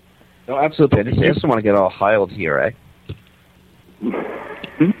 No, absolutely. I just don't want to get all hiled here, eh?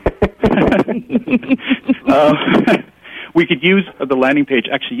 We could use the landing page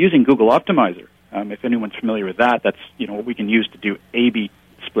actually using Google Optimizer. If anyone's familiar with that, that's what we can use to do A/B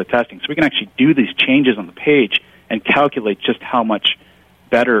split testing. So we can actually do these changes on the page and calculate just how much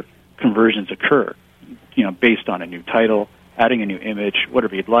better conversions occur, based on a new title, adding a new image,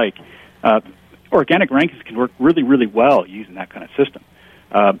 whatever you'd like. Organic rankings can work really, really well using that kind of system.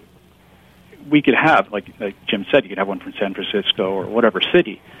 We could have, like Jim said, you could have one from San Francisco or whatever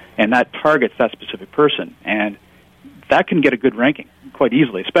city, and that targets that specific person, and that can get a good ranking quite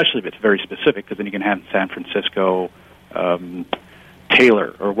easily, especially if it's very specific, because then you can have San Francisco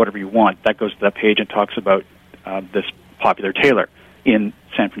tailor or whatever you want. That goes to that page and talks about this popular tailor in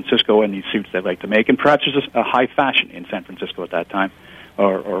San Francisco and these suits they like to make, and perhaps there's a high fashion in San Francisco at that time,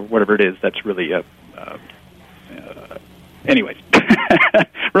 or whatever it is. That's really anyways,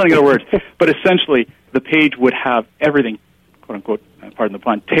 running out of words. But essentially, the page would have everything, quote unquote, pardon the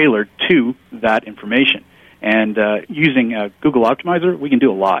pun, tailored to that information. And using Google Optimizer, we can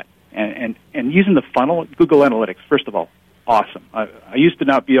do a lot. And using the funnel, Google Analytics, first of all, awesome. I used to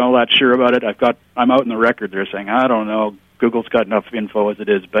not be all that sure about it. I'm out in the record there saying, I don't know, Google's got enough info as it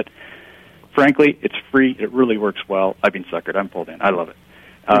is. But frankly, it's free. It really works well. I've been suckered. I'm pulled in. I love it.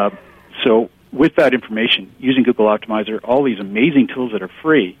 So with that information, using Google Optimizer, all these amazing tools that are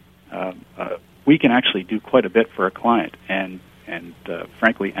free, we can actually do quite a bit for a client. And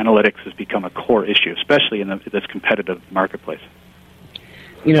frankly, analytics has become a core issue, especially in this competitive marketplace.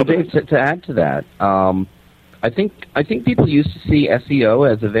 Dave, to add to that, I think people used to see SEO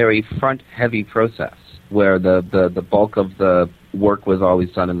as a very front-heavy process, where the bulk of the work was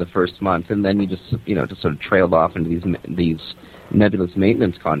always done in the first month, and then you just sort of trailed off into these nebulous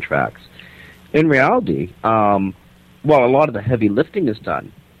maintenance contracts. In reality, while a lot of the heavy lifting is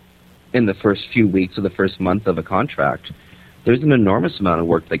done in the first few weeks or the first month of a contract, there's an enormous amount of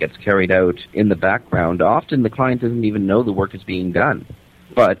work that gets carried out in the background. Often the client doesn't even know the work is being done,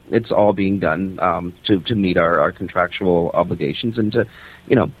 but it's all being done to meet our contractual obligations and to,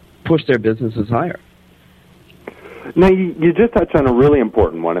 push their businesses higher. Now, you just touched on a really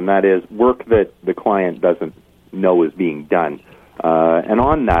important one, and that is work that the client doesn't know is being done. And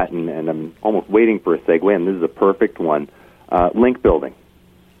on that, and I'm almost waiting for a segue, and this is a perfect one, link building.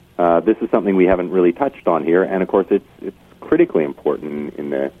 This is something we haven't really touched on here, and of course it's critically important in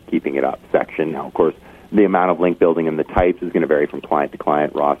the keeping it up section. Now, of course, the amount of link building and the types is going to vary from client to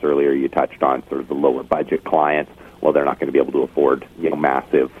client. Ross, earlier you touched on sort of the lower budget clients. Well, they're not going to be able to afford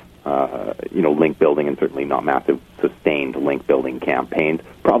massive link building, and certainly not massive sustained link building campaigns.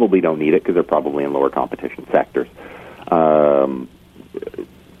 Probably don't need it because they're probably in lower competition sectors.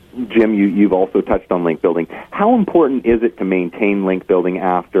 Jim, you've also touched on link building. How important is it to maintain link building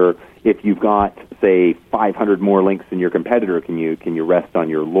after, if you've got, say, 500 more links than your competitor, can you rest on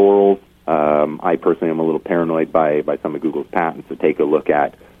your laurels? I personally am a little paranoid by some of Google's patents to take a look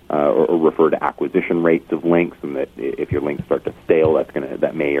at or refer to acquisition rates of links, and that if your links start to stale,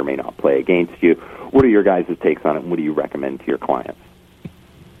 that may or may not play against you. What are your guys' takes on it, and what do you recommend to your clients?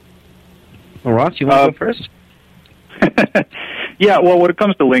 Well, Ross, you want to go first? Yeah, well, when it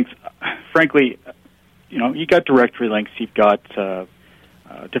comes to links, frankly, you got directory links, you've got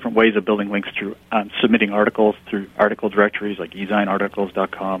different ways of building links through submitting articles through article directories like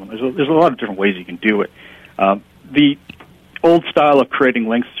ezinearticles.com. There's a lot of different ways you can do it. The old style of creating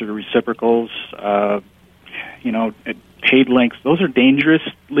links through reciprocals, paid links, those are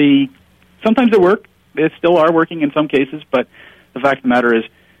dangerously, sometimes they work. They still are working in some cases, but the fact of the matter is,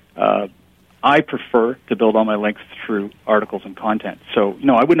 I prefer to build all my links through articles and content. So,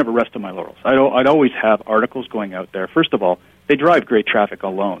 I would never rest on my laurels. I'd always have articles going out there. First of all, they drive great traffic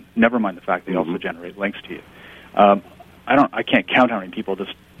alone. Never mind the fact they also generate links to you. I can't count how many people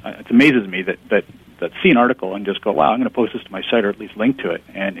just. It amazes me that see an article and just go, wow, I'm going to post this to my site or at least link to it.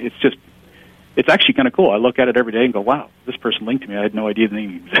 And it's actually kind of cool. I look at it every day and go, wow, this person linked to me. I had no idea the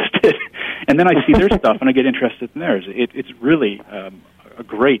name existed. And then I see their stuff, and I get interested in theirs. It's really a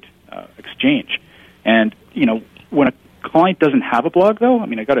great exchange. And, when a client doesn't have a blog, though,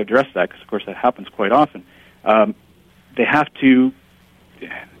 I got to address that because, of course, that happens quite often. They have to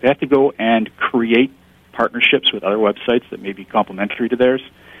go and create partnerships with other websites that may be complementary to theirs.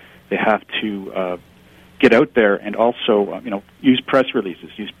 They have to get out there and also, use press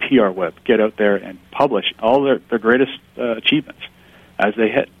releases, use PR web, get out there and publish all their greatest achievements as they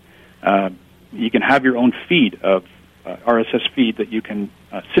hit. You can have your own feed of RSS feed that you can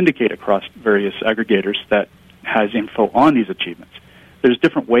syndicate across various aggregators that has info on these achievements. There's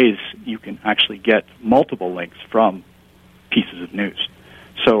different ways you can actually get multiple links from pieces of news.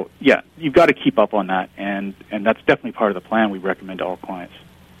 So, yeah, you've got to keep up on that, and that's definitely part of the plan we recommend to all clients.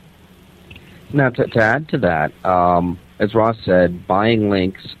 Now, to add to that, as Ross said, buying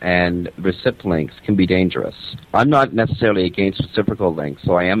links and recip links can be dangerous. I'm not necessarily against reciprocal links,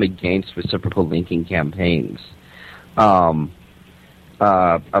 so I am against reciprocal linking campaigns. A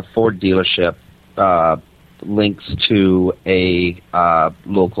Ford dealership links to a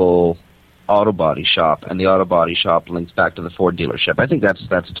local auto body shop, and the auto body shop links back to the Ford dealership. I think that's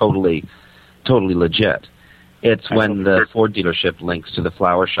totally legit. It's when the Ford dealership links to the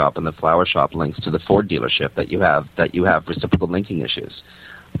flower shop and the flower shop links to the Ford dealership that you have reciprocal linking issues.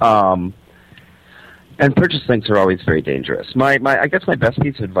 And purchase links are always very dangerous. I guess my best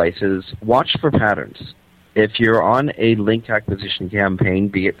piece of advice is watch for patterns. If you're on a link acquisition campaign,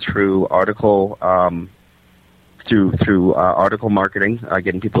 be it through article article marketing,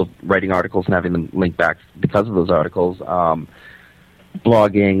 getting people writing articles and having them link back because of those articles,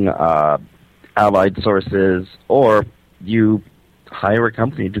 blogging, allied sources, or you hire a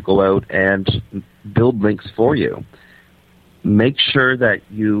company to go out and build links for you. Make sure that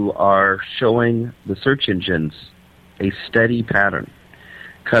you are showing the search engines a steady pattern,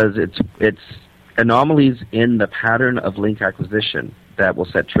 because it's anomalies in the pattern of link acquisition that will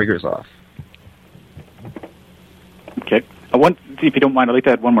set triggers off. Okay. If you don't mind, I'd like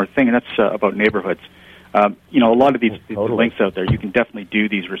to add one more thing, and that's about neighborhoods. A lot of these links out there, you can definitely do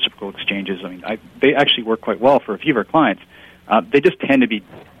these reciprocal exchanges. They actually work quite well for a few of our clients. They just tend to be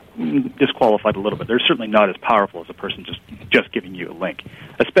disqualified a little bit. They're certainly not as powerful as a person just giving you a link,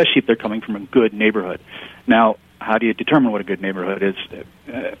 especially if they're coming from a good neighborhood. Now, how do you determine what a good neighborhood is?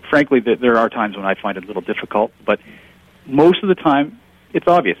 Frankly, there are times when I find it a little difficult, but most of the time, it's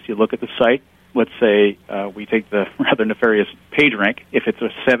obvious. You look at the site. Let's say we take the rather nefarious PageRank. If it's a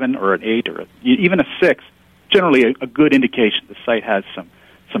 7 or an 8 or even a 6, generally a good indication the site has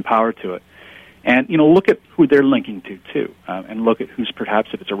some power to it. And, look at who they're linking to, too, and look at who's perhaps,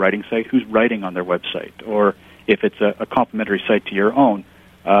 if it's a writing site, who's writing on their website, or if it's a complementary site to your own,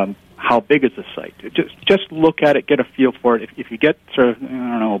 how big is the site? Just look at it, get a feel for it. If you get sort of, I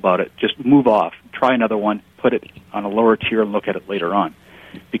don't know about it, just move off, try another one, put it on a lower tier and look at it later on,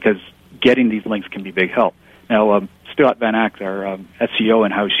 because getting these links can be big help. Now, Scott Van Ack, our SEO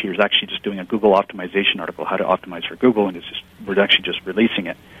in-house here, is actually just doing a Google optimization article, how to optimize for Google, and we're actually just releasing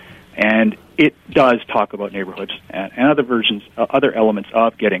it. And it does talk about neighborhoods and other versions, other elements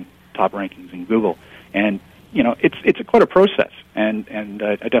of getting top rankings in Google. And, it's quite a process. And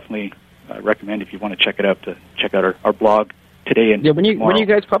I definitely recommend, if you want to check it out, to check out our blog today and tomorrow. When are you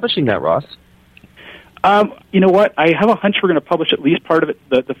guys publishing that, Ross? You know what? I have a hunch we're going to publish at least part of it.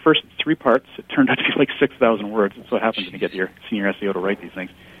 The first 3 parts, it turned out to be like 6,000 words. That's what happens when you get your senior SEO to write these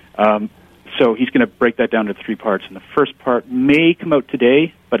things. So he's going to break that down to 3 parts. And the first part may come out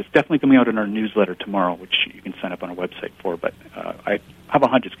today, but it's definitely coming out in our newsletter tomorrow, which you can sign up on our website for. But I have a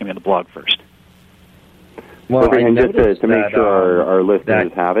hunch it's going to be on the blog first. Well, and just to make sure our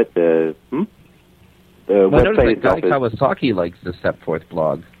listeners have it, the website itself is... Kawasaki likes the Stepforth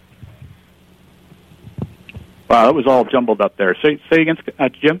blog. Wow, that was all jumbled up there. Say again,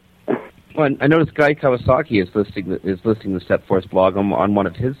 Jim? Well, I noticed Guy Kawasaki is listing the Stepforth blog on one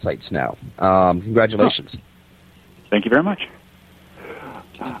of his sites now. Congratulations. Oh. Thank you very much.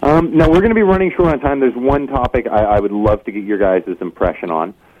 Now, we're going to be running short on time. There's one topic I would love to get your guys' impression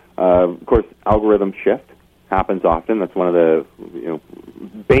on. Of course, algorithm shift happens often. That's one of the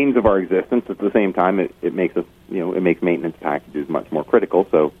banes of our existence. At the same time, it makes us it makes maintenance packages much more critical.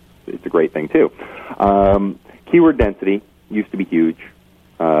 So it's a great thing too. Keyword density used to be huge.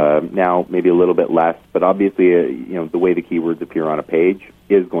 Now maybe a little bit less, but obviously the way the keywords appear on a page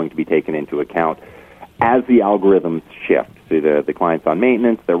is going to be taken into account as the algorithms shift. So the clients on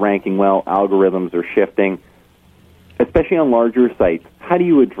maintenance, they're ranking well, algorithms are shifting, especially on larger sites. How do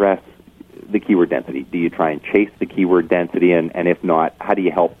you address the keyword density? Do you try and chase the keyword density, and if not, how do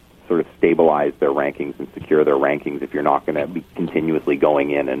you help sort of stabilize their rankings and secure their rankings if you're not going to be continuously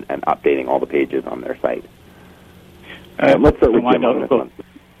going in and updating all the pages on their site? Let's start with Jim on this one.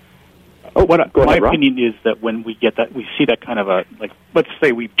 My opinion is that when we get that, we see that kind of let's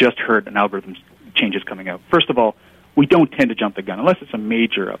say we've just heard an algorithm changes coming out. First of all, we don't tend to jump the gun. Unless it's a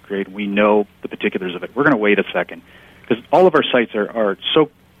major upgrade, we know the particulars of it. We're going to wait a second because all of our sites are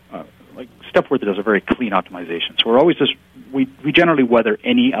so, Stepforth does a very clean optimization. So we're always we generally weather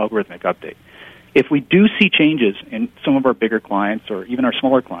any algorithmic update. If we do see changes in some of our bigger clients or even our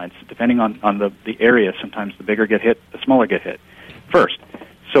smaller clients, depending on the area, sometimes the bigger get hit, the smaller get hit first.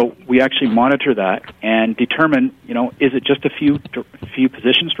 So we actually monitor that and determine, is it just a few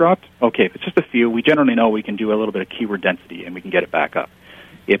positions dropped? Okay, if it's just a few, we generally know we can do a little bit of keyword density and we can get it back up.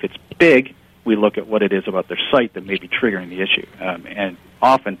 If it's big, we look at what it is about their site that may be triggering the issue. And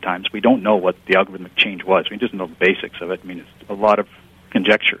oftentimes we don't know what the algorithmic change was. We just know the basics of it. I mean, it's a lot of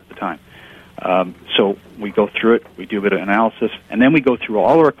conjecture at the time. So we go through it, we do a bit of analysis, and then we go through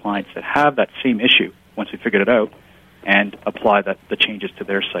all our clients that have that same issue once we figured it out, and apply the changes to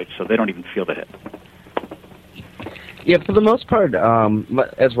their sites so they don't even feel the hit. Yeah, for the most part,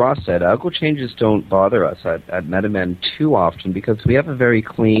 as Ross said, algo changes don't bother us at MetaMen too often because we have a very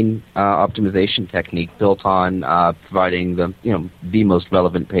clean optimization technique built on providing the most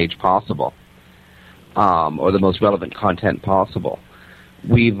relevant page possible, or the most relevant content possible.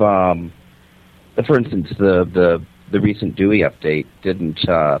 We've, for instance, the recent DUI update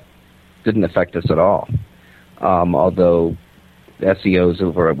didn't affect us at all. Although SEOs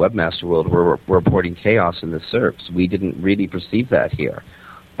over at Webmaster World were reporting chaos in the SERPs, we didn't really perceive that here.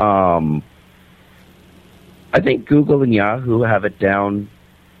 I think Google and Yahoo have it down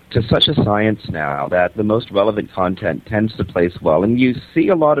to such a science now that the most relevant content tends to place well, and you see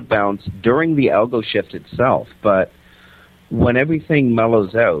a lot of bounce during the algo shift itself, but when everything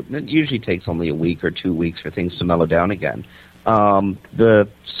mellows out, and it usually takes only a week or 2 weeks for things to mellow down again, the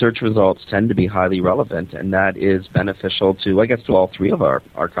search results tend to be highly relevant, and that is beneficial to all three of our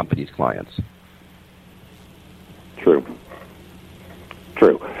company's clients. True.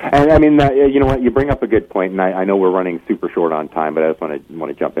 And I mean, you know what? You bring up a good point, and I know we're running super short on time, but I just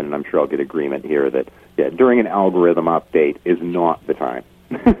want to jump in, and I'm sure I'll get agreement here that during an algorithm update is not the time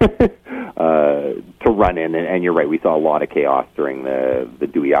to run in. And you're right, we saw a lot of chaos during the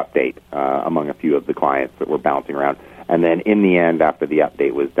DUI update among a few of the clients that were bouncing around. And then in the end, after the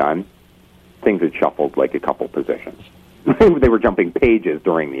update was done, things had shuffled like a couple positions. They were jumping pages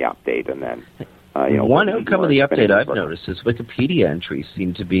during the update, and then one outcome of the update I've noticed is Wikipedia entries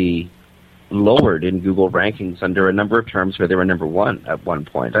seem to be lowered in Google rankings under a number of terms where they were number one at one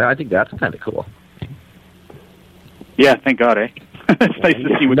point. I think that's kind of cool. Yeah, thank God, eh? It's nice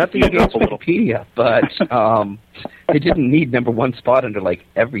to see nothing against Wikipedia, but they didn't need number one spot under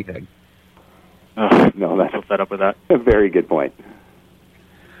everything. No, that's so fed up with that. A very good point.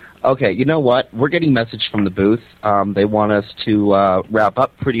 Okay, you know what? We're getting message from the booth. They want us to wrap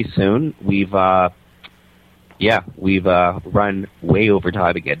up pretty soon. We've run way over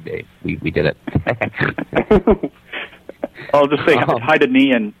time again, Dave. We did it. I'll just say hi to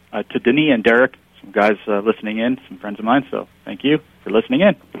Denis and Derek, some guys listening in, some friends of mine. So thank you for listening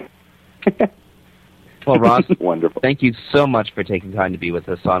in. Well, Ross, wonderful. Thank you so much for taking time to be with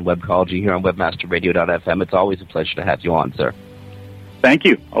us on Webcology here on WebmasterRadio.fm. It's always a pleasure to have you on, sir. Thank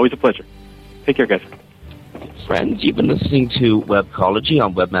you. Always a pleasure. Take care, guys. Friends, you've been listening to Webcology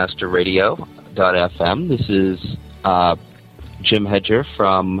on WebmasterRadio.fm. This is Jim Hedger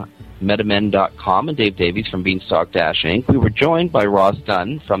from MetaMen.com and Dave Davies from Beanstalk-Inc. We were joined by Ross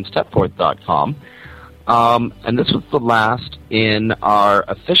Dunn from Stepforth.com. And this was the last in our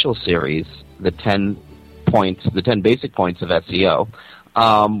official series, the 10 basic points of SEO.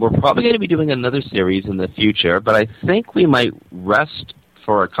 We're probably going to be doing another series in the future, but I think we might rest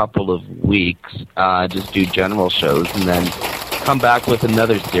for a couple of weeks, just do general shows, and then come back with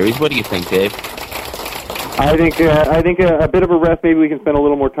another series. What do you think, Dave? I think a bit of a rest. Maybe we can spend a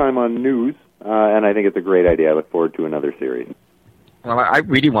little more time on news, and I think it's a great idea. I look forward to another series. Well, I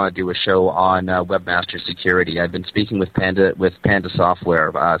really want to do a show on Webmaster Security. I've been speaking with Panda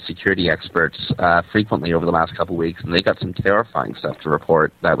Software security experts frequently over the last couple of weeks, and they got some terrifying stuff to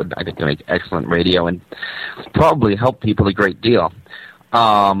report that would, I think, make excellent radio and probably help people a great deal.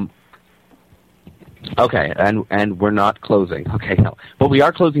 Okay, and we're not closing. Okay, no. But we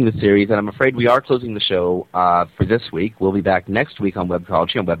are closing the series, and I'm afraid we are closing the show for this week. We'll be back next week on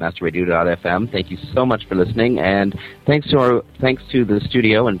Webcology on WebmasterRadio.fm. Thank you so much for listening, and thanks to the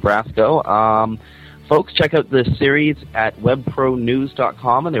studio in Brasco. Folks, check out the series at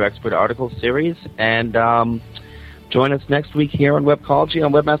webpronews.com and their expert article series, and Join us next week here on Webcology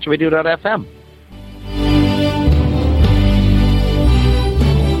on WebmasterRadio.fm.